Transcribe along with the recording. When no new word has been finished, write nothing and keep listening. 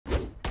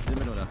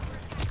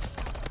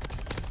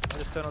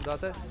Turn on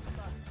Daunte.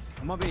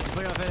 I'm on B. Just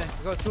put it off here.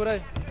 We got 2 A.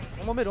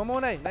 One more mid, one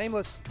more A.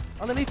 Nameless.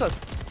 Underneath us.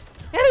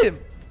 Hit him!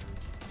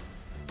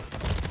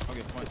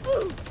 Okay, point.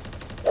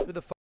 Who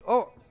the fuck?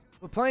 Oh,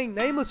 we're playing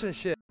nameless and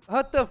shit.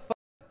 What the fuck?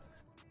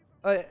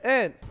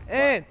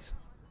 Ant.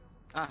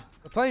 Ah.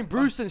 We're playing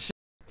Bruce and shit.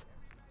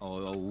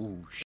 Oh,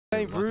 shit.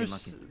 Playing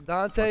Bruce,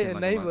 Daunte, and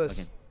Nameless.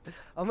 Looking.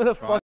 I'm gonna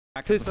fuck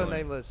piss on controller.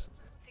 Nameless.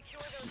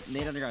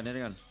 Nade underground, nade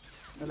underground.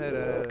 And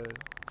then,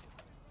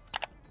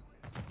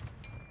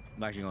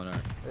 I'm actually going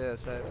there. yeah,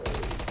 so.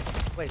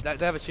 Wait,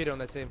 they have a cheater on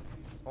that team.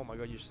 Oh my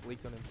god, you just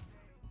leaked on him.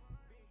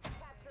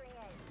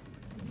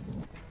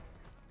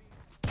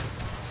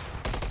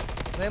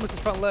 Nameless is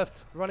front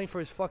left, running for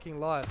his fucking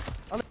life.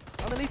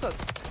 Underneath us.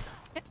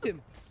 Hit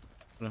him.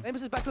 Hello.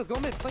 Nameless is back left, go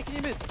mid, flanking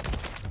you mid.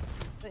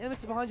 Nameless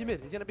is behind you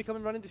mid. He's gonna be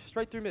coming running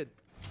straight through mid.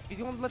 He's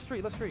going left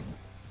street, left street.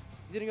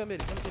 He didn't go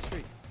mid, he's coming to the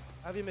street.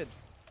 I have you mid.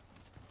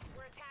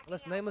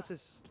 Unless Nameless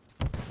is.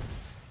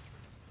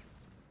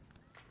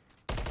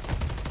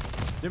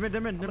 They're mid.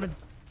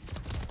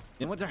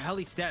 And one's our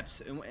heli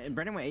steps. And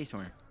Brandon went A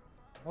somewhere.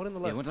 Hold in the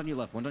left. Yeah, one's on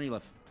your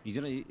left. He's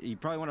gonna. You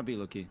probably want to be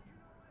low key.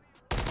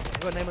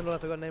 I got name on the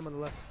left, I got name on the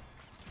left.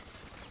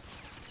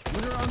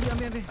 One's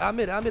on B. I'm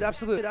mid,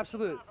 absolute. It's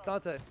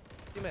Daunte.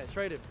 Teammate,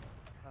 trade him.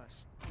 Nice.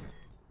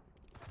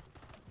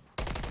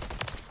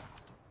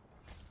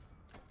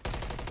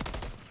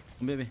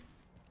 Baby.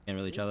 Can't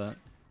really try that.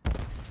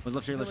 One's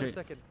left straight.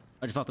 Second.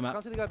 I just felt them I can't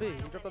out. see the guy B. He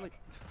dropped on the.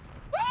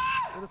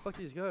 Where the fuck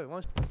did he go?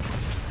 One's...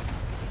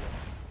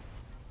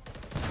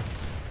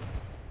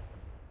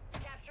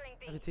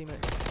 Have a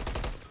teammate.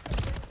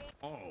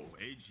 Oh,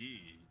 AG.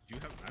 Do you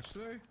have a match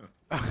today?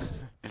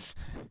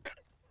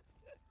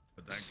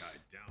 Put that guy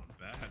down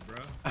bad,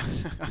 bro.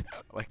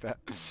 I like that.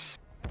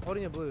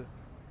 Holding your blue.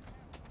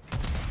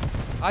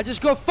 I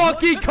just got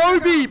fucking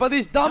Kobe by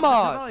this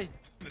dumbass. In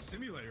the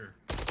simulator.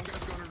 One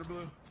guy's going under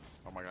blue.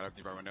 Oh my god, I have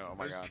deep window. Oh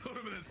my god. Just killed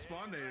him and then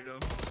spawn-nated him.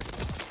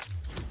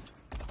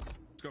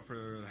 Let's go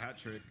for the hat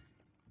trick.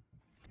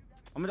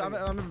 I'm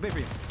a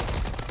baby.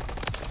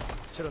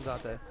 Shit on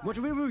Daunte. Watch,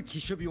 he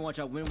should be watch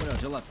out. Window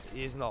to the left.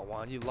 He's not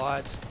one. You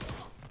lied.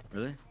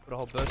 Really? Put a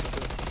whole burst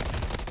into him.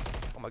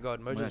 Oh my god,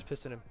 Mojo just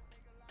pissed on him.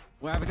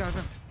 Where have a guy?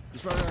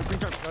 Just green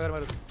truck. I got him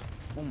out of.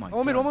 Oh my god.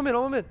 One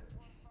more mid.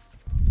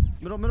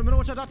 Middle,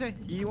 watch out, Daunte.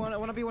 You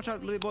wanna be watch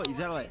out, little boy. He's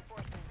satellite.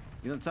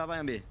 He's on satellite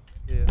on B.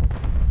 Yeah.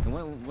 And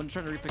one's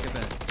trying to repick up A.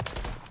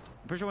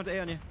 I'm pretty sure one's A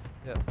on you.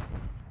 Yeah.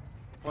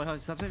 What, how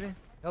stop maybe?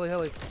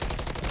 Heli.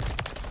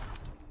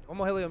 One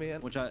more heli on me,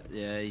 Ant. Watch out.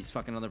 Yeah, he's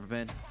fucking on the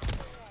prepared.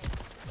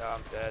 Yeah,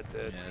 I'm dead,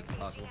 dude. Yeah, that's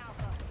impossible.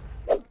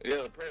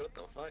 Yo, Prey, what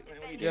the fuck, man?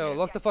 What are you doing? Yo, here?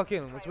 lock the fuck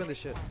in. Let's win this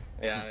shit.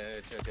 Yeah,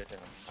 chill.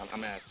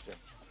 I'm ass, chill.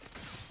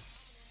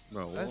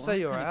 Bro, Don't what say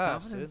you're kind of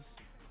ass, confidence?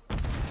 dude.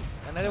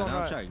 And they Yeah, don't now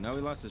I'm right. checked. Now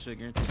we lost the shit,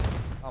 guaranteed.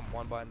 I'm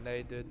one by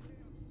nade, dude.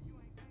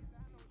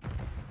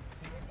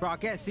 Bro, I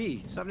can't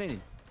see. Stop nading.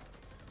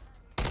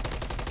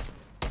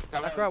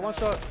 Back right, one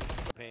shot.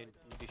 Pain,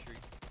 be street.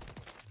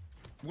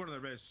 I'm going to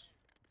their base.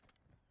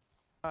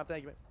 Alright,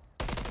 thank you, man.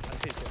 I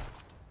hate you.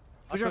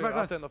 Push your back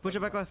left. Push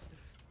your back left.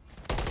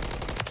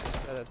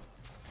 Dead.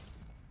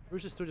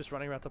 Bruce is still just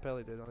running around top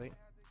alley, dude, I think.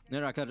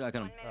 No, I cut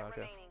him. Oh,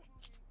 okay.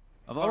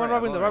 I've Oh,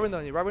 right window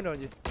on you, right window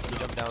on you.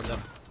 Jump down. Oh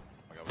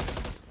my god, we did.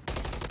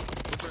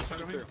 What's our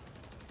side of him?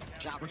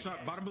 One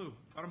shot, bottom blue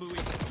weak.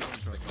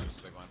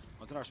 Big one.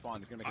 One's in our spawn.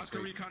 He's gonna make a Oscar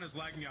squeak. Recon is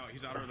lagging out.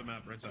 He's out of the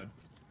map, right side.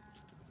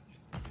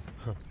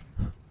 You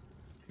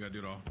gotta do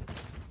it all.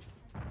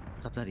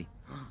 Stop, daddy.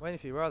 Waiting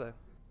for you, where are they?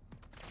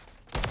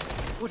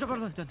 Watch out,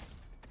 bottom left. Done.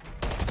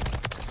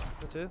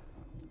 Go two?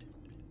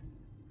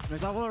 No,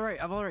 it's all right.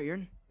 You're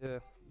in. Yeah.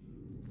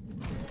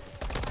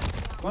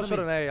 One shot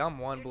on A, I'm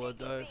one blood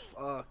though.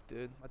 Fuck,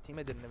 dude. My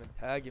teammate didn't even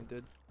tag him,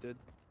 dude.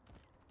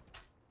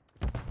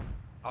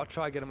 I'll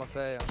try to get him off A,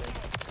 I mean.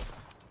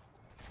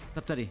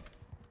 Stop, daddy.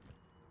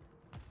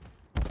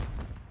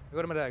 I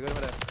got him at A.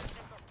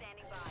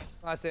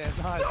 Nice, Ant,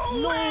 nice.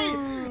 No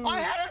way! I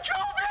had a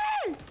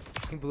trophy!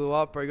 He blew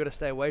up, bro. You gotta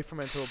stay away from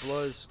it until it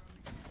blows.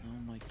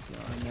 Oh my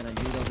god, man, I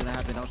knew that was gonna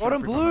happen.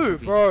 Bottom blue,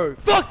 bro.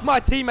 Fuck, my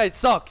teammate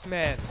sucks,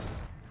 man.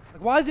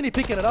 Like, why isn't he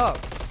picking it up?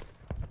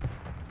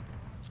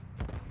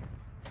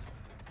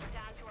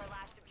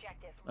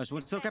 Nice,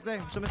 one still kept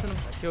there. Still missing him.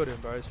 I killed him,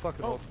 bro. He's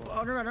fucking Oh, awful.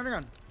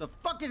 underground. The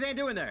fuck is Ant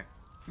doing there?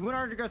 You went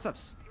underground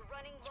steps.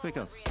 Quick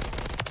kills.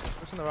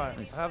 Push on the right.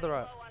 Nice. I have the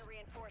right.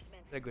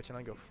 They're glitching.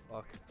 I go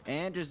fuck.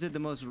 And just did the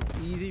most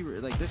easy,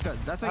 like this guy.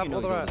 That's how Have you know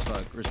all he's the old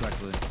as fuck,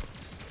 respectfully.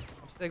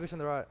 I'm stay glitching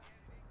the right.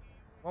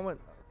 One went.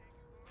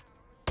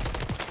 I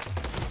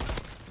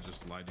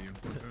just lied to you.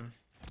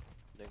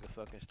 Nigga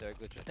fucking stare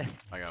glitching.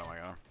 I got him.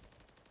 I'm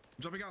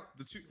jumping out.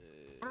 The two.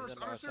 He's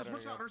On our stairs,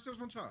 one shot.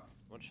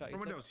 One shot. Front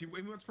windows. He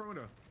went front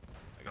window.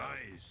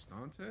 Nice,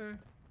 Daunte.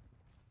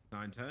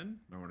 9-10.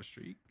 Now we're on a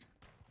streak.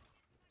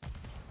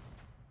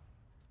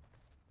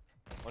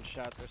 One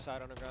shot. Their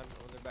side underground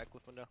on their back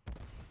left window.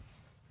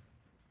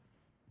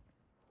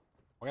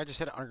 Oh, I just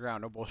hit it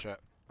underground. No bullshit.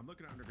 I'm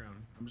looking at underground.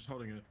 I'm just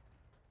holding it.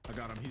 I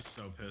got him. He's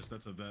so pissed.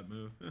 That's a vet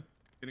move.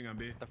 Getting on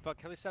B. The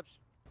fuck, heli steps.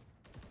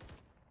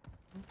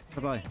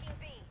 Bye-bye.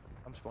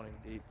 I'm spawning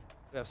deep.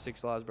 We have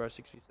 6 lives, bro.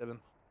 6v7.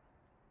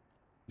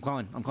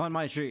 I'm calling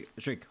my streak.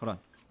 Hold on.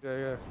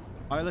 Yeah.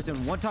 All right,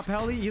 listen. One top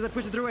heli. He's like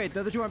pushing through 8.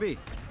 The other 2 on B.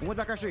 One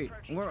back our street.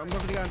 I'm going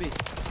for the guy on B.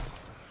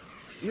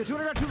 You 2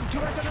 underground. 2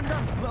 right side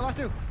underground. Last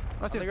 2.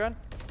 Underground?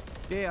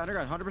 Yeah,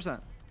 underground.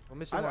 100%. We're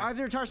missing I one. have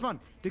their entire spawn.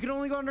 They can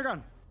only go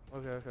underground.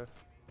 Okay.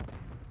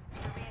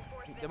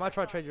 They might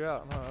try to trade you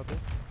out. No, okay.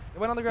 They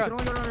went They underground. can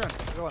only go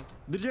underground. Go on.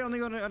 Did you only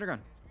go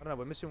underground? I don't know.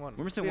 We're missing one.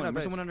 We're missing Be in one. our We're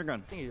missing base. one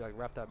underground. I think you like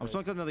wrapped that. I'm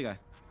still killing the other guy.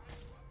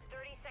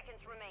 30 seconds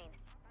remain.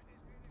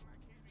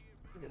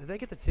 Did they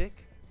get the tick?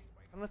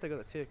 I don't know if they got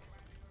the tick.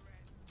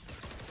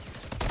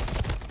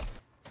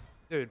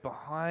 Dude,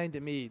 behind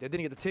me. They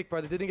didn't get the tick,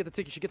 bro. They didn't get the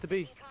tick. You should get the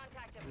B.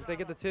 Did they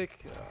get the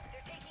tick? They're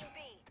taking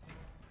B.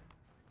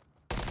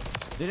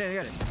 They didn't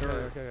get it.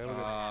 Okay, we're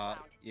good.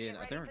 Yeah,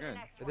 I think we're good.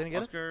 They didn't get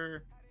it?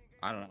 Oscar,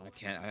 I don't know.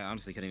 I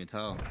honestly can't even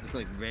tell. It's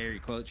like very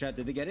close. Chat,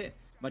 did they get it?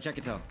 Much I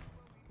can tell.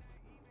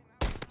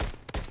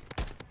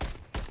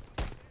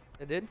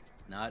 They did?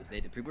 Not.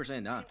 People were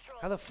saying not.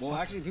 How the Well, fuck?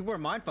 actually, people were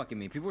mind fucking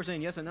me. People were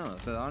saying yes and no.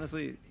 So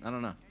honestly, I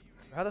don't know.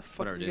 How the fuck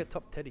Whatever, did you dude. get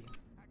top Teddy?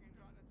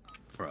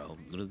 Bro,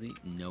 literally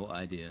no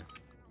idea.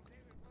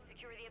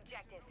 Secure the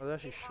objective. I was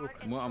actually shook.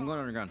 I'm going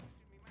underground.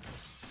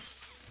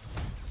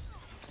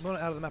 I'm going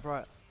out of the map,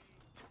 right?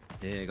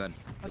 Yeah, go ahead.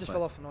 I just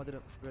fell off. No, I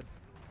didn't. Good.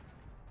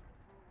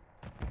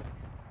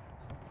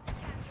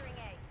 Capturing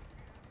A.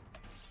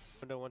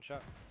 Window, 1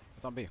 shot.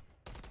 It's on B.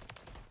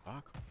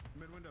 Fuck.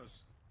 Mid windows.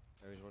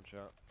 There is 1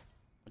 shot.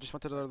 I just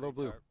went to the low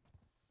blue. Dark.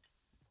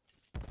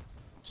 I'm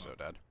so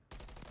dead.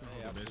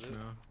 Yeah, The bitch absolute.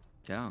 now.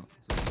 Count.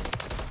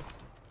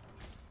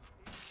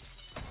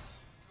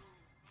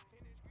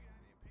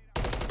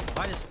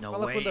 I just no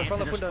Front left way. window,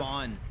 front Into left their window.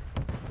 spawn.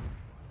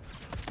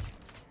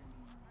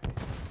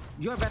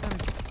 You have bad timing.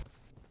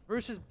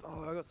 Bruce is.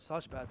 Oh, I got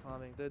such bad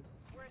timing, dude.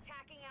 We're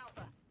attacking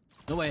Alpha.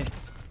 No way.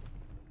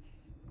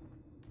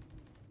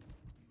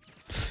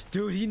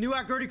 Dude, he knew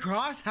I could already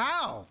cross?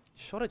 How?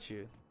 Shot at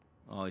you.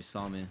 Oh, he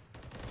saw me.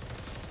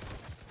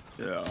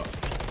 Yeah.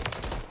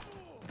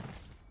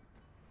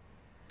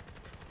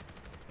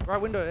 Right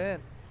window,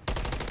 and.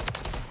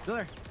 Still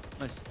there.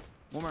 Nice.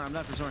 One more. I'm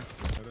not for sure.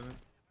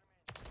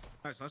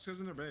 Nice, let's go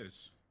in their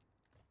base.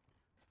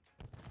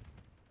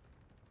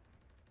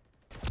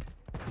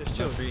 Just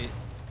chill.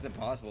 It's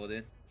impossible,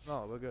 dude.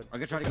 No, we're good. I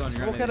could try to go on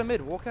your Walk out of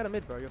mid. Walk out of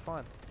mid, bro. You're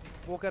fine.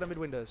 Walk out of mid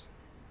windows.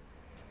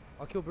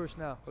 I'll kill Bruce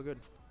now. We're good.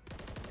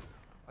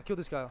 I killed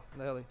this guy in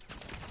the heli.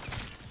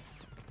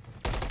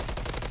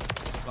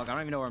 Fuck, I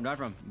don't even know where I'm dying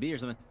from. B or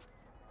something.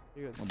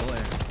 You're good. One bullet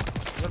here.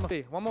 One more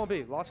B. One more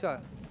B. Last guy.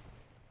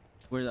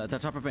 Where's that?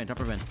 Top upper pan. Top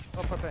upper pan.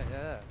 Oh, propane.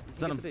 Yeah. You Send can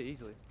get him. the B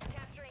easily.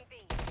 Capturing B.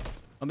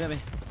 Oh, me.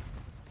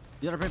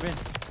 The other pan.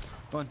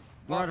 Go on.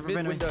 One other Mid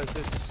pan. windows.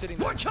 Just sitting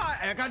there. One shot!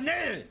 I got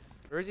nailed!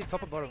 Where is he?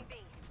 Top or bottom? B.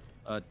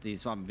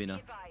 He's swapping B now.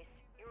 Be advised.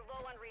 You're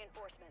low on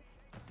reinforcements.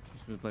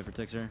 Just gonna play for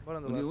ticks here. One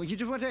on the Okay, left. you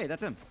just went A.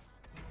 That's him.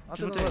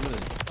 Onto the Just left.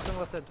 rotate, Onto the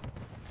left head.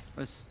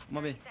 Nice. Come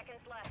on, B. 30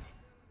 seconds left.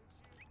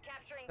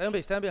 Capturing Stay on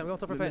B. Stay on B. I'm going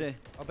top Mid propane. A.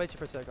 I'll bait you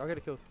for a sec. I'll get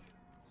a kill.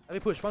 Have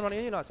you push. One running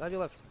in. You're nice. I have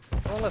your left.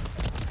 One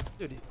left.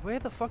 Dude, where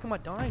the fuck am I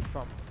dying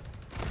from?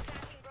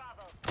 attacking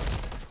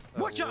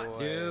Bravo. One shot! way.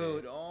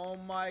 Dude, oh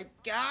my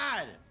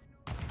god!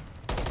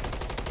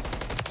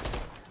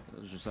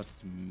 That was just such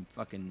some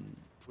fucking...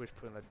 Wish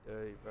putting that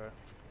dirty, bro.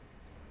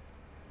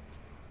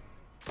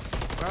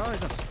 Oh,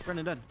 he's up.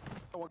 Brandon dead.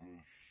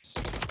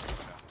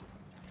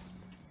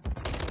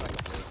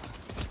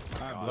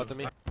 Blood to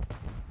me.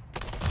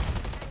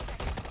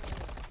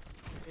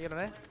 You get an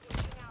A?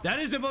 That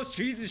is the most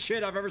cheesy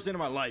shit I've ever seen in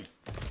my life.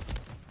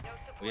 No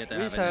We have support. to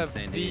We just have an have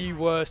insane the team.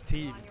 worst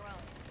team.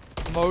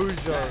 On your own.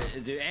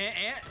 Mojo. Dude,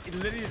 Ant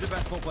literally is the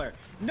best full player.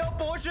 No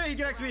bullshit, he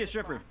can actually be a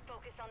stripper.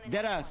 Focus on the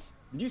Dead next ass.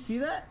 Did you see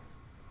that?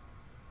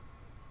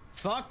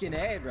 Fucking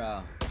A,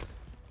 bro.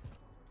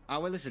 Oh,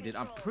 wait, listen, dude.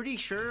 I'm pretty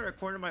sure,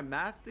 according to my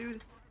math,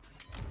 dude.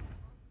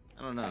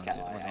 I don't know. I can't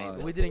lie,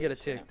 We didn't get a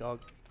tick, dog.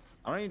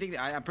 I don't even think.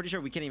 I'm pretty sure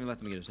we can't even let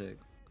them get a tick.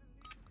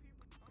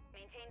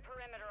 Maintain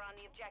perimeter on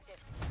the objective.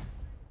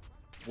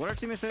 What our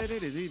teammate say,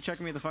 dude? Is he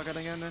checking me the fuck out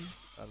again, then?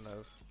 I don't know.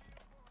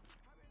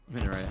 I'm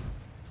hitting right.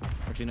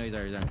 Actually, no, he's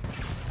there. He's there.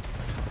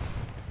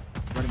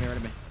 Running me,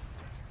 running me.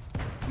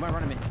 You might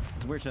run at me.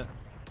 It's weird shit.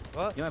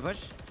 What? You might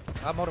push?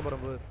 I'm bottom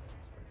blue.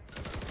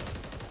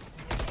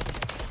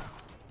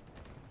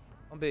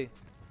 On B.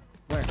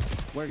 Where?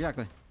 Where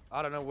exactly?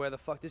 I don't know where the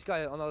fuck. This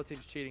guy on the other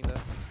team's cheating though.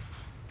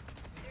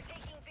 They're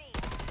taking B.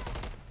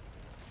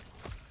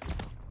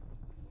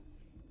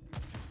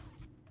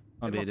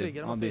 On Get him B, off B, dude.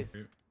 get him On off B. B.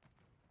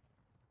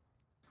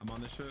 I'm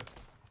on this shit.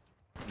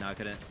 No, I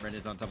couldn't.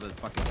 Brendan's on top of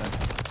the fucking fence.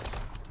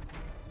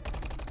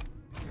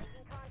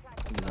 Making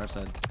contact. He's on our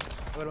side.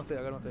 I got him on B. I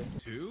got him on B.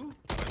 2?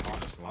 That's on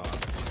this lot.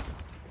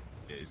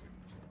 Yeah, he's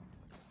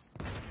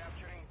good.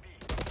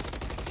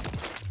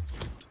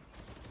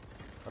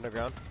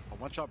 Underground. Oh,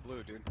 1 shot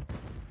blue, dude.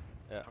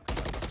 Yeah.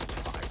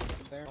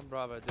 There. On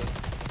Bravo, dude.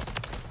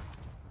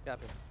 Cap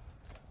him.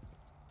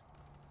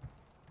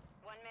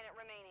 1 minute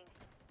remaining.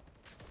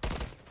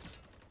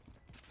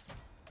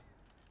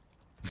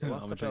 I'm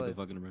What's gonna the try to belly?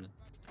 fucking Brandon.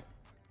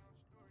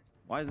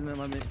 Why isn't it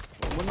letting me?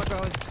 One more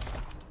belly.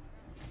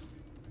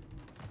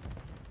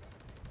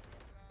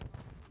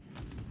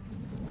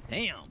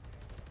 Damn.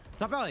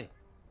 Top belly.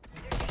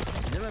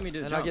 They let me do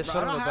the And I jump. get Bro,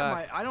 shot in the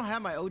back. I don't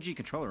have my OG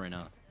controller right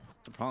now.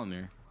 It's a problem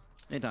here.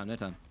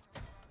 Anytime.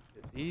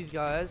 These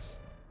guys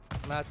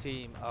on that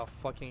team are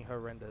fucking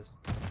horrendous.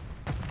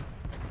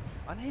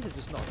 My nade is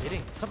just not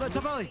hitting.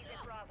 Top belly.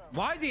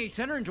 Why is he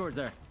centering towards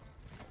there?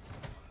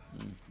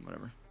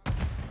 Whatever.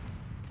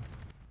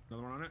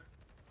 Another one on it.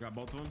 Got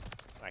both of them.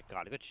 My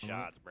God, good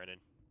shots, Brandon.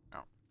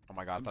 Oh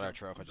my god, I thought I had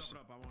trophy. I just.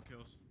 Up. I want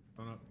kills.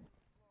 Run up.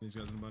 These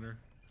guys in the butter.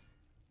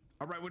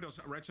 All right, windows.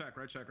 Right check.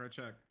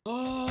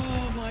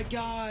 Oh my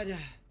god.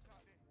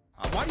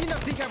 Why do you not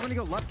think I'm gonna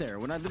go left there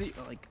when I literally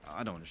like?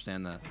 I don't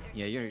understand that.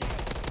 Yeah, you're.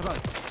 Top belly.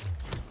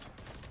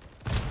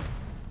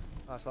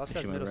 Oh, so let's go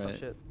Actually, middle some right.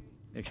 shit.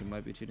 Actually,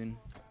 might be cheating.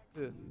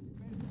 Dude,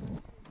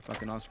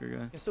 Fucking Oscar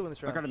guy. you can still win this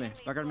Back out round. of me.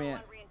 Back out of me.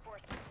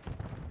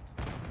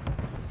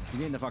 You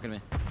getting the fucking me.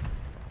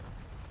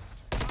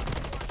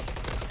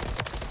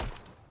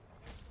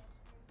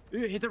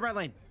 Ooh, hit the right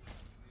lane.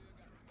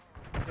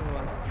 Give me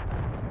one.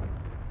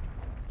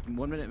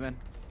 1 minute, man.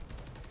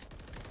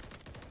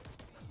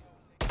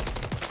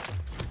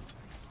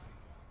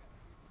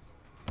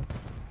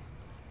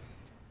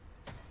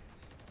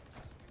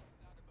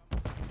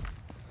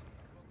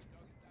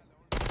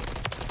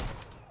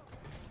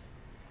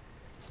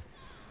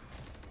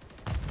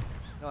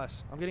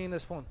 Nice. I'm getting in their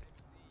spawn.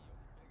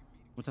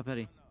 What's up,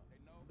 Eddie?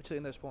 Literally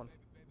in their spawn.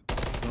 No,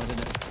 I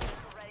didn't.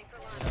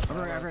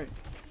 I'm right.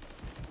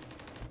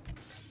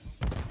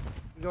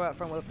 Go out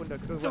front with the window.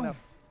 Go No. run out.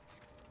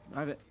 I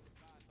have it.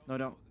 No,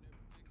 don't.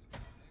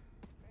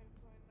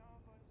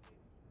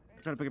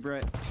 Try to pick up your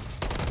right.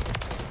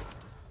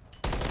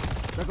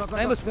 Look,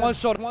 Nameless, one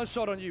shot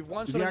on you.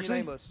 One Is shot he on actually?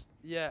 you, Nameless.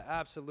 Yeah,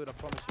 absolute. I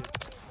promise you.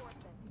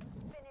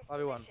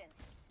 5v1.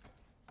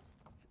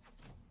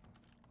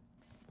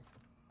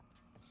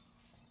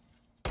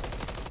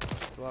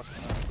 It's the last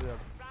one. Yeah.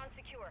 Round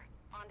secure.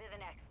 On to the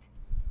next.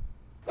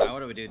 What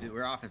do we do, dude?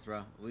 We're offense,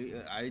 bro.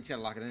 I just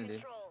gotta lock it in,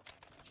 dude. Control.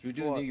 Should we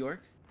do What? New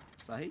York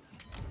site?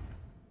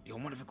 Yo,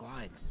 what if it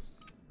glide?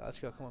 Let's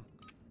go. Come on.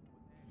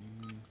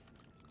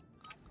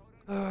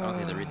 I don't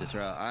think they read this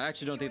route. I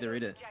actually don't think they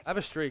read it. I have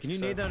a streak. Can you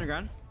so nade the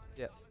underground?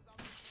 Yeah.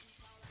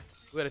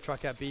 We gotta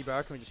track out B, bro.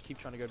 How can we just keep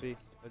trying to go B?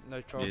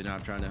 No trouble. Dude, no,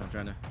 I'm trying to.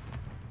 Capturing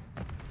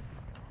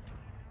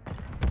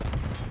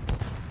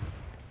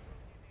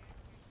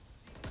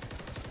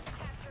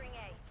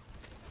A.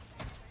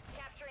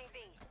 Capturing B.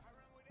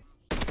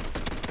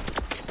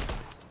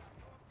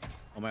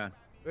 Oh my god.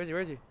 Where is he?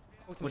 Where is he?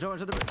 Talk to me.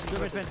 Watch out, the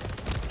bridge man.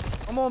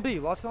 I'm on B.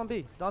 Last guy on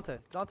B. Daunte.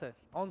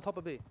 On top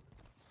of B.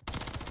 Missile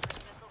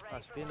Nice.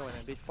 ready Be for annoying,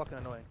 man. Be fucking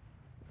annoying.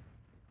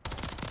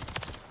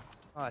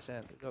 Nice,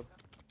 man. Go.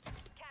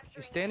 capturing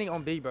He's standing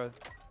on B, bro.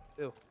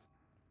 Ew.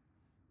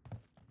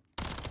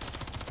 Oh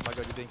my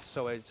god, you're being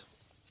so aged.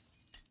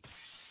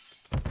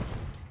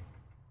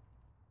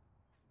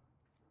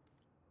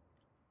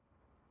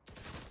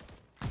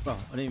 Bro, I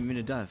didn't even mean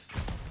to dive.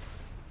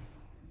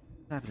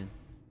 What's happening?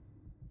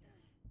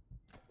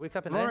 We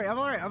capping I'm A.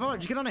 alright.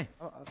 Just get on A.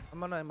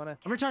 I'm on A. I'm on A. I'm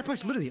gonna try to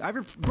push, literally.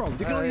 Bro,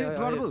 they can only hit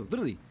bottom blue,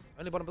 literally.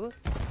 Only bottom blue?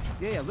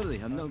 Yeah, literally.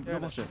 I'm no fair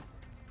enough. bullshit.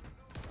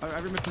 I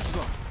remember push as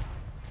well.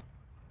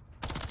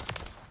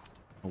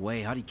 No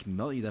way, how do you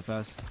melt you that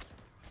fast?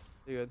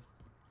 You good.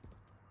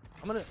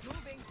 I'm gonna.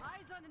 Moving.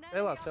 Eyes on an Stay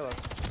enemy left, stay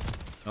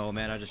left. Oh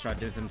man, I just tried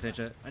to do some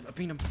shit. I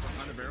pinged him.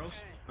 On the barrels.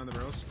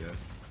 Yeah.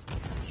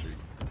 Shoot.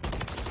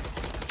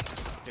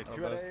 Okay,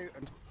 2 at A.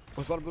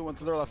 What's bottom blue? One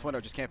to their left window,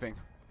 just camping.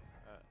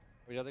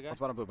 Where's the other guy? What's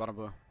bottom blue? Bottom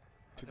blue.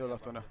 To their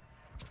left window.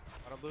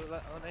 Bottom blue on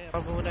A.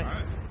 Bottom blue on A. All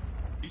right.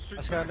 He's street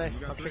Let's go on track. A. You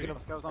got I'm three. tricking him.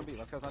 Let's go on B.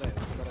 Let's go on A. Let's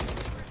go on A.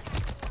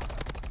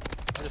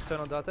 I just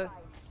turned on Daunte.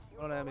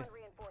 On A, me.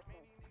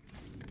 reinforcements.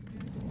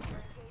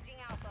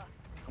 Engaging Alpha.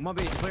 I'm on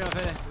B, play off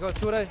A. We got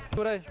 2 at A.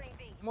 2 at A. Capturing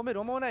B. One more mid,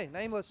 one more on A.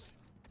 Nameless.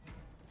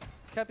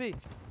 Cap B.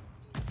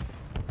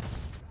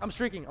 I'm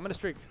streaking. I'm in a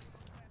streak.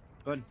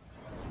 Good.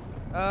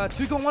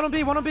 2 going, 1 on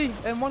B,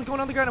 and 1 going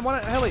underground, and 1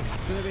 at heli.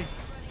 Good B.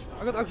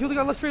 I killed the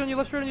guy left straight on you,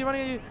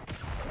 running at you.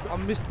 I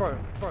missed, bro.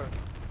 Bro,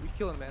 we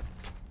killing, man.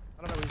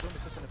 I don't know what he's doing,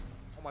 but just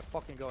oh my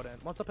fucking god, man.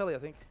 One's up heli, I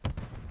think.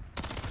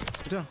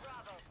 Good job.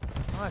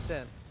 Nice,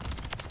 man.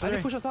 I need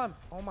to push on time.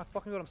 Oh my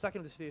fucking god, I'm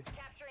stacking this for you.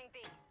 Capturing B.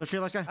 Let's shoot,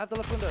 last guy. At the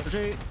left window. Let's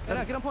shoot. Get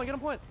out, get on point.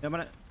 Yeah, I'm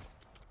on it.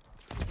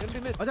 Get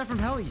him be mid. Oh, they're from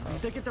heli.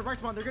 They get the right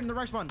spawn. They're getting the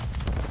right spawn.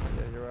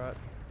 Yeah, you're right.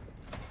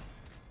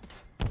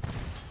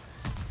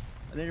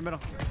 And then your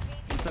middle.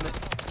 You send it.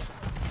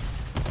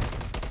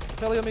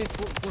 Heli on me.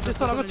 This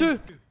time, I got 2.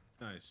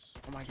 Nice.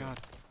 Oh my god.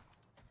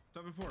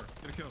 7-4.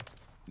 Get a kill.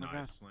 Okay.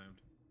 Nice.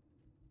 Slammed.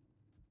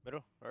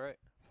 Middle. All right.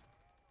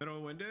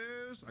 Middle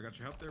windows. I got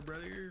your help there,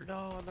 brother. No,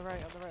 on the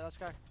right. Last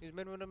guy. He's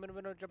mid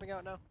window, jumping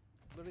out now.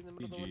 Literally in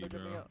the middle of the window, GG, bro.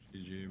 jumping out.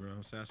 GG, bro.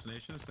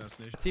 Assassination.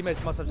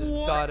 Teammates must have just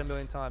died a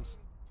million times.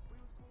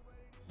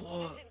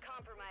 Mission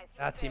compromised.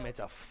 Our teammates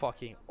are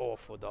fucking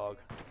awful, dog.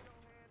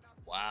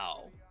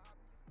 Wow.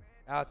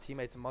 Our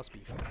teammates must be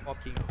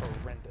fucking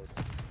horrendous.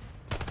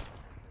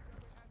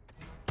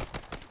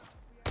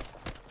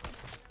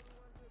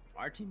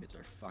 Our teammates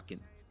are fucking.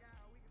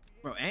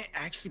 Bro, Ant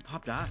actually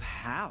popped off.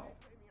 How?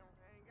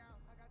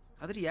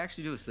 How did he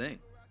actually do his thing?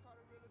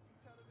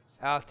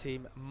 Our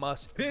team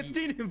must be...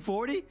 15 and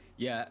 40?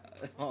 Yeah.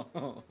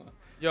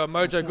 Yo,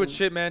 Mojo, good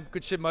shit, man.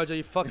 Good shit, Mojo.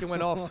 You fucking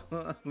went off.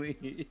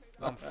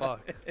 I'm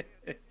fucked.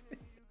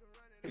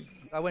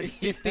 I went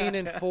 15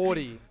 and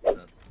 40.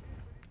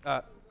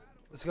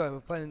 Let's go. We're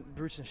playing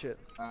Bruce and shit.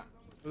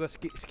 We got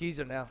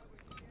Skeezer now.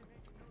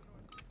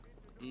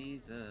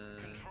 Skeezer.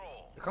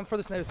 Come for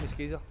this name with me,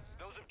 Skeezer.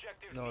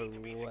 No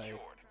way.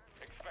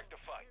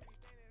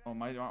 Oh,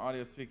 my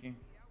audio speaking.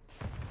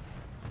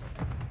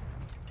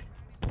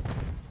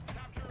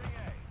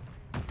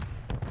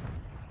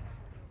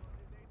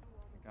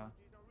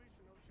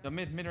 Yo,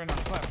 mid right now.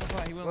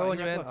 Flat. He went Well, like,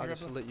 when you in, left, I'll he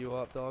just left. lit you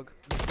up, dog.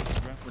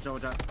 Watch out,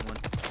 watch out. One.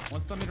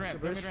 One's the mid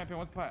ramp, and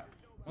one's plat.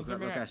 One's the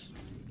mid ramp. Cash.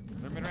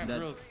 They're mid ramp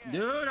drills.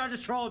 Dude, I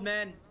just trolled,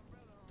 man.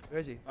 Where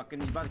is he? Fucking,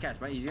 he's by the cash,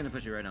 right? He's gonna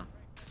push you right now.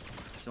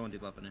 Someone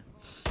deep left in there.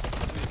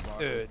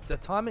 Dude, the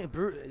timing,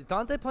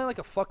 Daunte playing like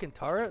a fucking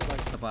turret?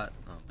 Like, The bot.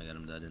 Oh my god,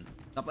 I'm dead in.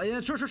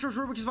 Yeah, short,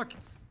 weak as fuck.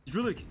 He's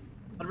really weak.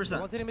 100%.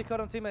 one's hitting me cut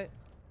on teammate.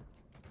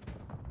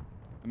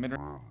 The mid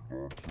ramp.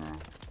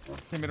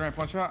 Mid ramp,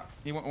 one shot.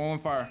 He went one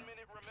fire.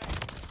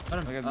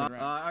 Got him. Mid ramp.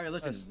 Alright,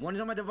 listen. Nice. One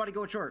is on my dead body,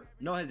 go short.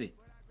 No hezzy.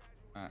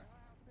 Alright.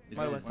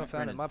 My went stuff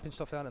found him. My pinch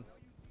stuff found him.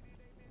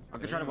 I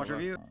could try to watch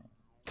review.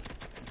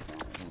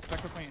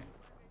 Check the point.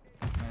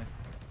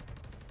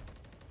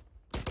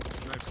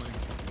 Knife flank.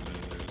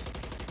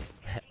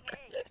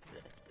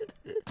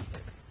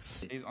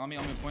 He's on me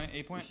point,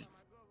 A point.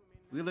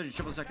 We literally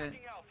triple second.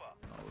 Oh,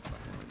 we're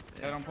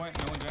fucking. Dead on point,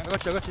 no one I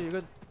dead. got you, you're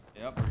good.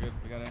 Yep, we're good.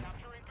 We got it.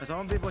 I'm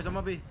on B, boys. I'm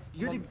on B.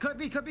 You cut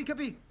B.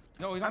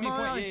 No, he's on I'm me on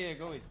point. alley. Yeah,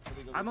 go east.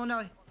 I'm on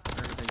alley.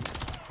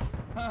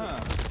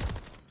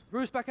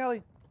 Bruce, back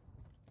alley.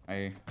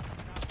 Hey,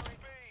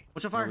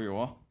 What's your over fire? your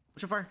wall.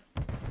 What's your fire?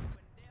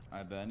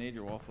 I bet. Nade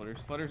your wall, flutters.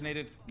 Flutters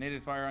naded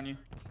fire on you.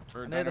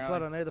 I need the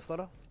flutter, I need the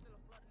flutter.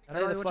 I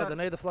need the Watch floods, out.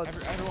 I need the floods.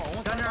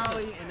 Down your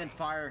alley and then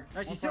fire.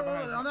 Nice, he's still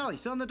on the alley.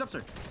 Still in the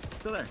dumpster.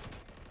 Still there.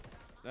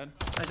 Dead.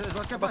 Nice,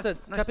 let's get Busted.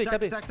 bust. Nice,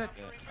 Cappy. sack. Yeah,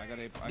 I got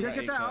a. You gotta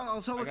get that.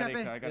 I'll solo cap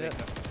I got Yeah.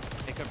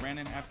 a cup.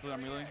 Brandon, absolute.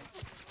 I'm reloading.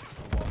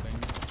 Oh, wall bang.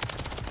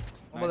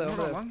 One more there, Nice. one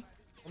more there. One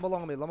more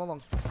long on me, one more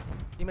long.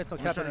 Teammates no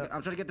I'm cap trying in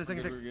it. to get this We're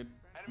thing. good, we're good.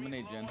 I'm gonna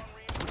nade Jen.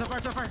 So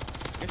far.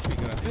 It should be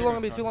good. I think Too long we're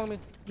on me, gonna too long on me.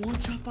 One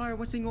shot fire,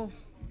 one single.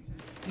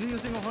 You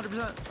single 100%.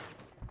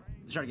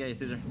 Just try to get you,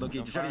 Caesar. Low key.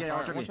 try. Just try to get you.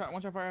 Ultra One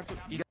V. shot fire.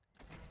 Absolute.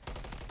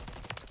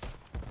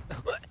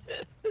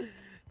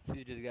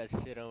 You just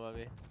got shit on by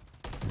me.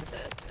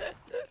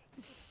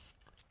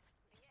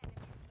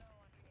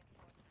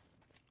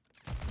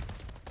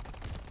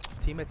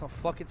 Teammates on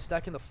fucking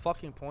stacking the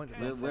fucking point.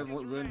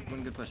 We're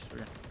in good push.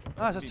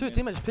 Nice, that's two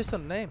teammates just pissed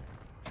on the name.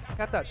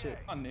 Got that shit.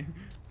 On name.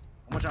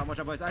 Watch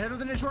out, boys. I hit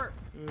with an short.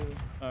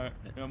 Alright,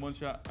 yeah, one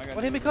shot. I got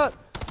One hit me cut.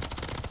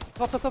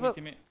 Top.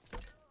 Teammate.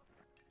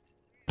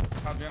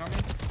 Top Jen on me?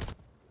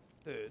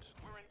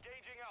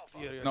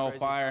 Dude. No,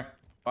 fire.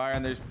 Fire,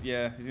 and there's,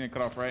 yeah, he's gonna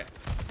cut off right.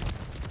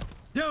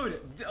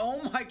 Dude,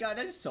 oh my god,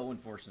 that is so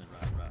unfortunate,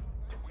 bro.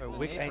 Bro,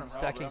 Wick ain't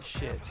stacking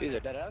shit. Caesar,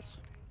 dead ass?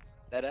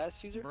 Dead ass,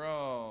 Caesar?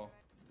 Bro.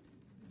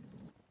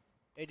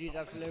 AD's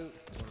absolute.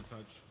 What a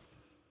touch.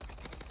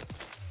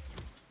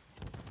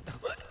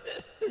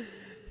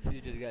 You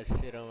just got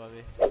shit on by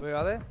me. Where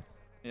are they?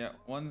 Yeah,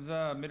 one's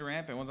mid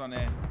ramp and one's on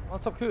A. On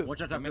top coop.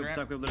 Watch out, So top mid group,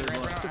 ramp, literally. mid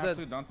ramp right now, Dead.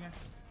 absolute Daunte.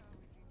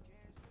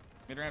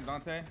 Mid ramp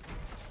Daunte.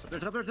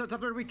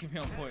 Top there, weak. Keep me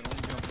on point. Let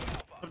me be on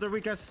point. Top there,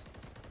 weak, us.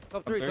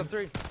 Top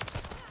three.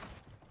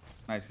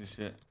 Nice, good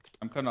shit.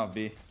 I'm cutting off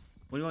B.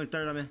 What do you want,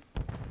 third on me?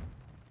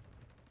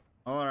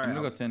 Alright. I'm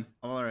gonna go 10.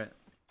 Alright.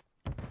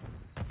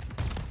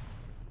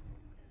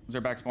 Is there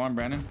back spawn,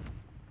 Brandon?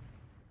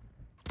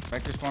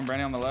 Back to spawn,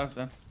 Brandon on the left,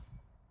 then.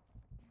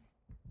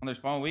 On their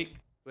spawn, weak.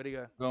 Where'd he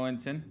go? Go in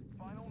 10.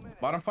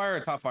 Bottom fire or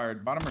top fire?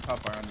 Bottom or top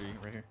fire under you,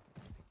 right here.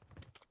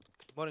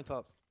 Bottom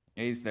top.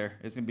 Yeah, he's there.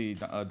 It's gonna be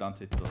Daunte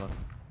to the left.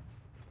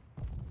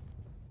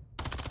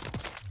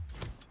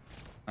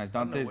 Nice,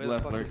 Dante's where the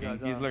left fuck these lurking.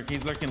 guys are.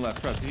 He's lurking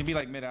left. Trust. He's gonna be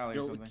like mid alley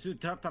or Yo, something. two,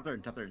 top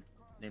third.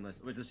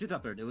 Nameless. Wait, there's two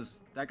top third. It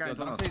was that guy Yo, and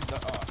someone else.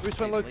 Dante's Bruce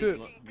went low coop.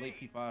 late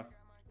P5.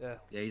 Yeah.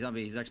 Yeah, he's on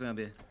B. He's actually on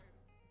B.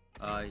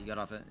 He got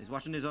off it. He's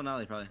watching his own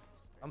alley, probably.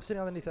 I'm sitting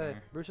underneath A.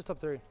 Alright. Bruce is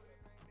top 3.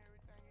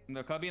 In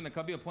the cubby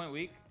a point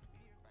weak.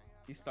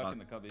 He's stuck in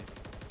the cubby.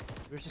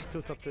 Bruce is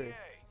still top 3. Name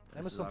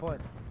us is some awkward.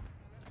 point.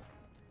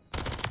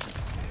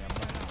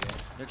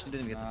 He actually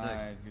didn't even get the tag.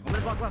 Nice, good I'm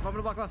gonna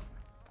job. block left.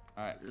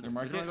 Alright, You're they're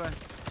marking the it. only guy.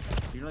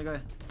 You're the only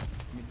guy.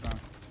 Me too.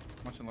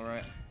 Much on the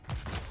right.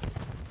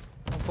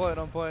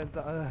 On point.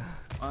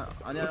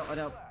 I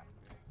know.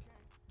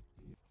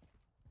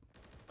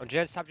 On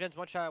Jens, top Jens,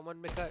 one shot,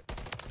 one mid cut.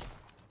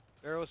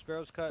 Barrels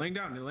cut. Laying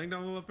down the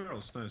left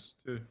barrels. Nice,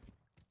 too.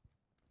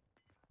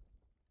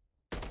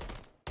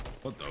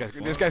 What the fuck?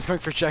 This guy's going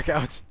for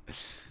checkouts.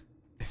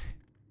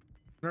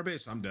 In our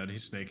base, I'm dead.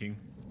 He's snaking.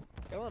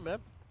 Come on, man.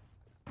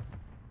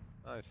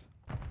 Nice.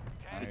 Nice.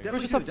 Definitely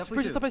Bridge two, top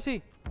definitely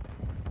AC.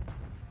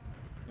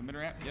 The mid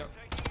ramp. Yep.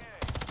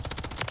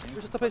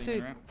 Bridge top AC.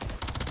 Mid ramp.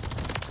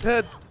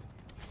 Dead.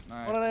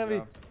 Nice. One on good envy.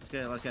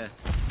 job. Let's get.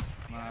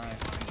 Nice.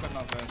 I'm cutting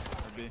off that.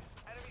 Or B.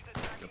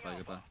 Good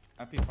play.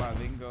 At P5,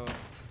 they can go.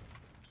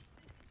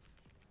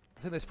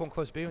 I think they spawn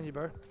close B on you,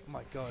 bro. Oh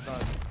my god,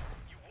 nice.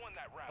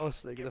 I was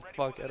thinking the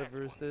fuck out of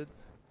Bruce, dude.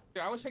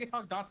 Dude, I wish I could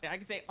talk Daunte. I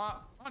could say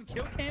on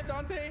kill cam,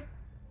 Daunte.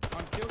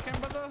 On kill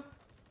cam, brother.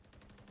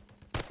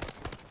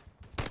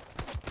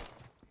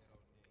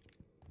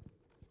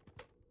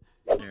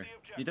 Here.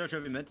 You throw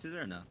trophy mid,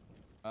 Caesar, or no?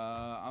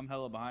 I'm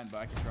hella behind,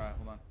 but I can try.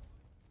 Hold on.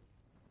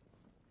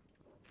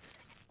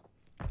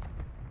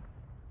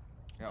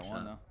 I got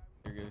one though.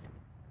 You're good.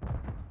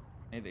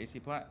 Hey, the AC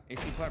plat,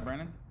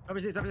 Brandon. Top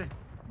AC.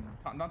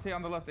 Daunte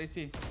on the left,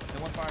 AC.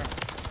 Then one fire.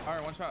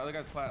 Fire, one shot. Other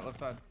guy's plat, left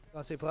side.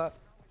 I see plat.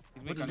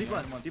 He's What's weak his on deep you.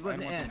 left? Deep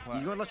left, and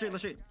he's going left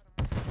straight.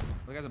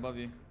 The guy's above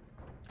you.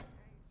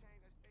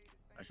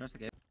 Alright, trust the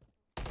game.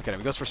 Look at him.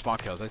 He goes for spawn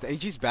kills. Like, the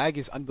AG's bag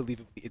is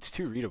unbelievable. It's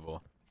too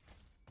readable.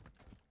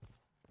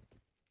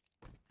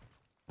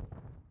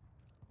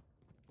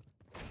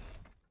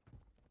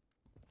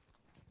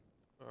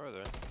 Where are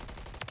they?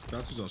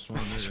 That's who's on spawn.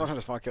 Just trying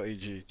to spawn kill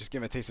AG. Just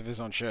give him a taste of his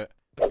own shit.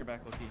 Look your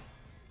back, Loki.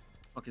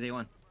 Fuck is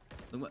A1.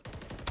 Look what?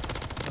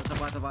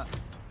 Top plat.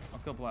 I'll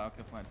kill plat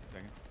in 2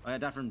 seconds. Oh yeah,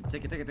 down from.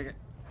 Take it. AP5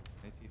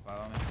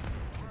 on me.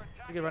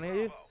 You get running at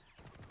you?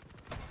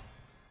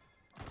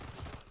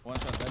 One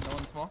shot dead, no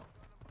one small.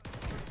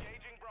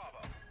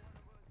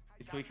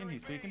 He's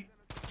tweaking.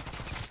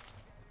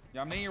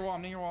 Yeah, I'm near your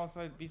wall,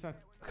 side, B side.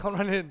 I can't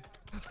run in.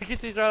 Look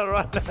at you trying to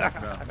run.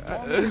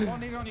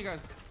 One nigga on you guys.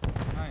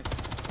 Nice.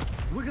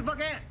 We can fuck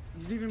it.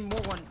 He's even more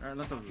one. Alright,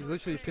 let's He's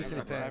literally pissing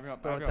his pants.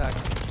 Help. Throwing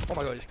attacks. Oh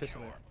my god, he's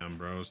pissing me. Damn,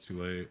 bro, it's too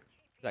late.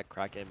 That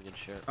crack aiming and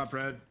shit. Top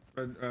red,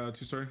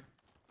 2-story.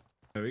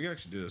 Yeah, we can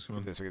actually do this. Come We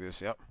on, can do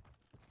this. Yep.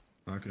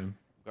 lock it in.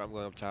 I'm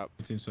going up top.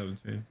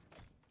 18-17.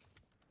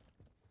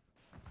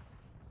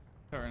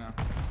 Right now.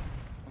 I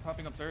was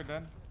hopping up third,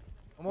 dead.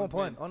 I'm on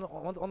point. On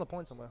the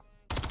point somewhere.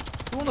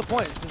 Two on the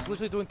point. He's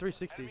literally doing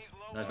 360s.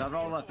 Nice, I have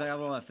all left.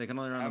 They can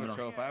only I run have in a the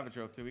middle. troph. I have a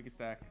troph too. We can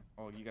stack.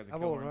 Oh, you guys are I'm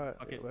killing all right.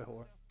 Okay. Wait, hold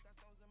on.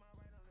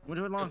 We'll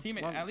do it long.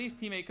 Teammate, long. at least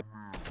teammate.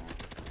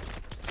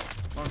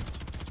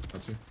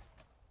 That's it.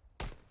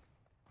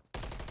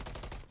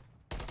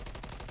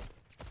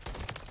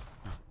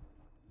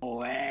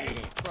 Away.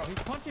 Bro, he's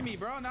punching me,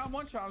 bro. Now I'm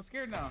one shot. I'm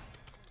scared now.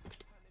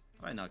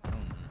 Why not kill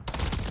him?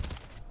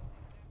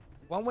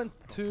 One went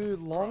too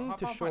long Hop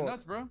to off my short.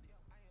 nuts, bro.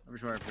 I'm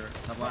sure after.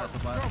 Top Bro,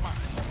 left. oh my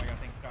god,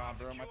 thank God,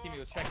 bro. My teammate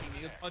was checking me.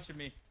 He was punching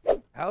me.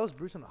 How is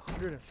Bruce on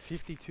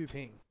 152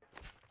 ping?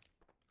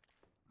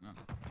 Oh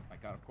my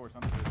god, of course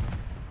I'm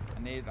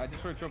good. I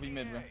just short trophy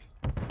mid, bro.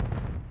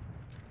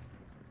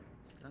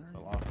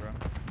 Fell off, bro.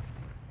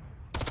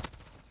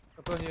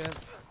 Up on you, Ant.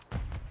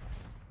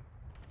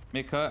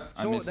 Mid cut.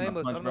 I Short, missed my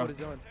nameless. I punch, don't know bro. what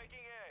he's doing.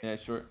 Yeah,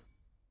 short.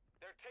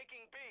 They're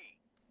taking B.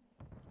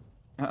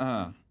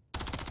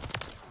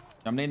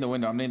 I'm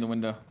nading the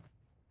window.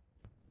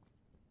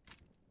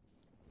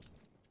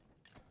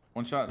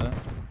 One shot, though.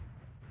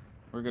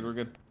 We're good. I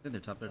think they're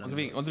top there. One's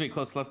a bit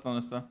close left on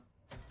us, though.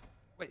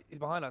 Wait, he's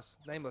behind us.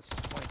 Nameless.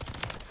 Point.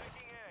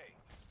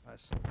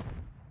 Nice.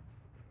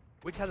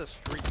 Wick has a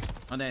streak.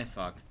 Oh, no,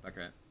 fuck. Back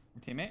right.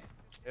 Your teammate?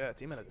 Yeah,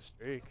 teammate has a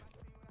streak.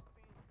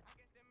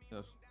 Is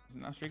it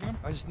not streaking him?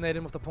 I just naded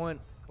him with the point.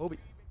 Kobe.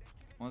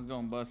 One's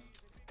going bust.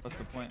 Bust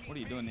the point. What are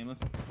you doing, Nameless?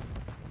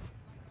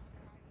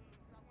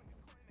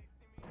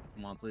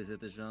 Come on, please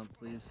hit this jump,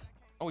 please.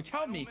 Oh, he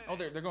chowed me. Oh,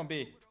 they're going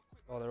B.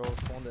 Oh, they're all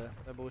spawned there.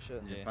 No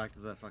bullshit. Yeah, Yeah.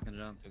 practice that fucking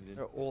jump.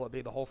 They're all at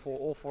B. The whole four,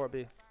 all four at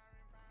B.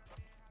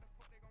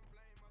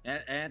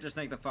 And just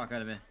snake the fuck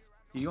out of me.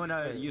 He's going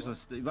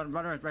useless. Run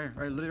right here.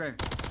 Right, literally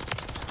right here.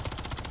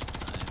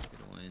 Nice,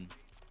 good win.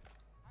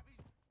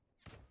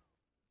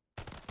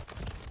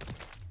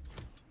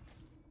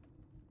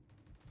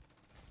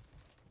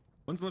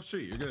 One's left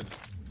street. You're good.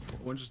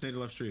 One just naded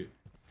left street.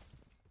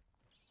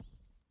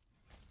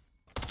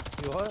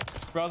 You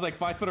what? Bro, I was like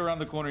 5 foot around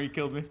the corner. He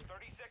killed me. 30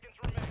 seconds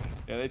remaining.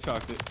 Yeah, they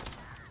chalked it.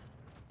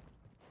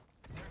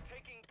 They're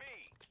taking B.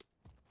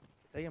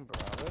 Damn,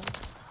 bravo.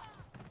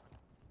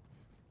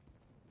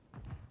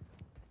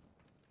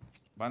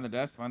 Behind the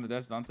desk,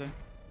 Daunte.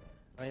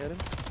 I hit him.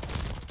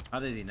 How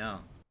does he know?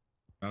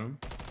 Got him.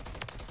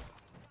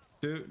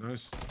 2.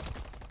 Nice.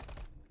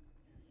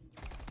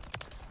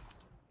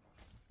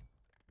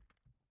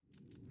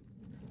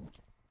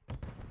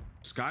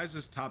 Sky's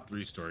his top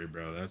 3-story,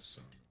 bro. That's.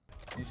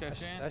 You shot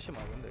Shan? That shit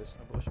my windows.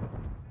 No bullshit.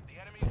 The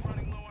enemy's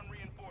running low on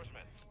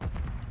reinforcements.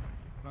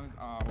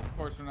 Oh, of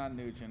course we're not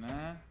nooching, huh?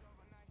 Down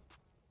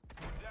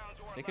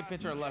to our They can last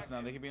pitch our left now.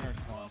 objective. They can be in our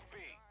spawn. B.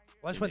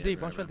 One went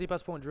deep. One went deep. I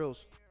spawned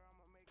drills.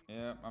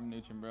 Yeah, I'm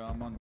nooching, bro.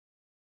 I'm on.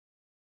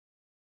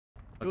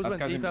 Drills Us went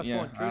guys deep. are- I yeah,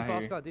 spawned. Drills I hear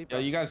last you. got deep. Yo,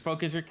 you guys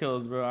focus your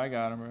kills, bro. I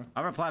got him, bro.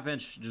 I'm a plat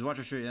bench. Just watch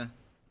your street, yeah.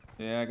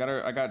 Yeah,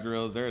 I got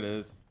drills. There it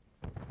is.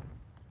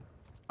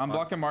 I'm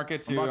blocking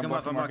market too. I'm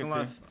blocking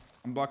left.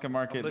 I'm blocking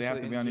market. They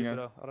have to be on you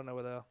guys. I don't know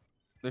where they are.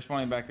 They're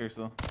spawning back there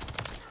still.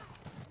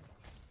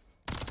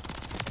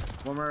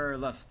 One more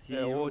left. He's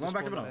Yeah, we'll going just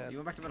back to go middle. in He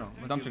went back to middle.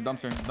 Unless you-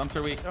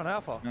 Dumpster weak. They're on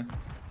alpha. Nice.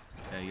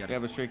 Yeah, you got We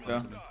have a streak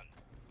though.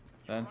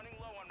 Dead.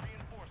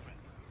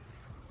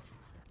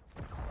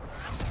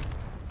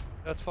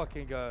 Let's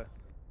fucking go.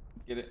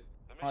 Get it.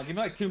 Give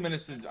me like 2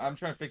 minutes. I'm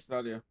trying to fix this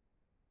audio.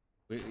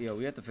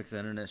 We have to fix the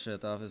internet shit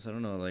at the office. I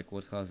don't know like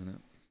what's causing it.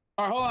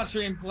 All right, hold on,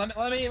 stream.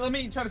 Let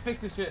me try to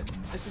fix this shit.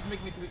 It's just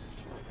making me.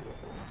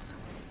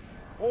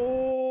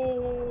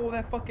 Oh,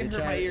 that fucking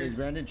hurt my ears. Is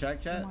Brandon check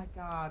Oh chat? my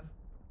god.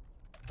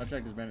 I'll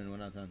check this Brandon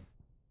 1 out of 10. Let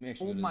me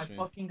actually Oh go to the my stream.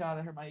 fucking god,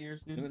 that hurt my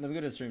ears, dude. Let me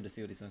go to the stream to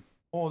see what he said.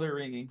 Oh, they're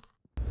ringing.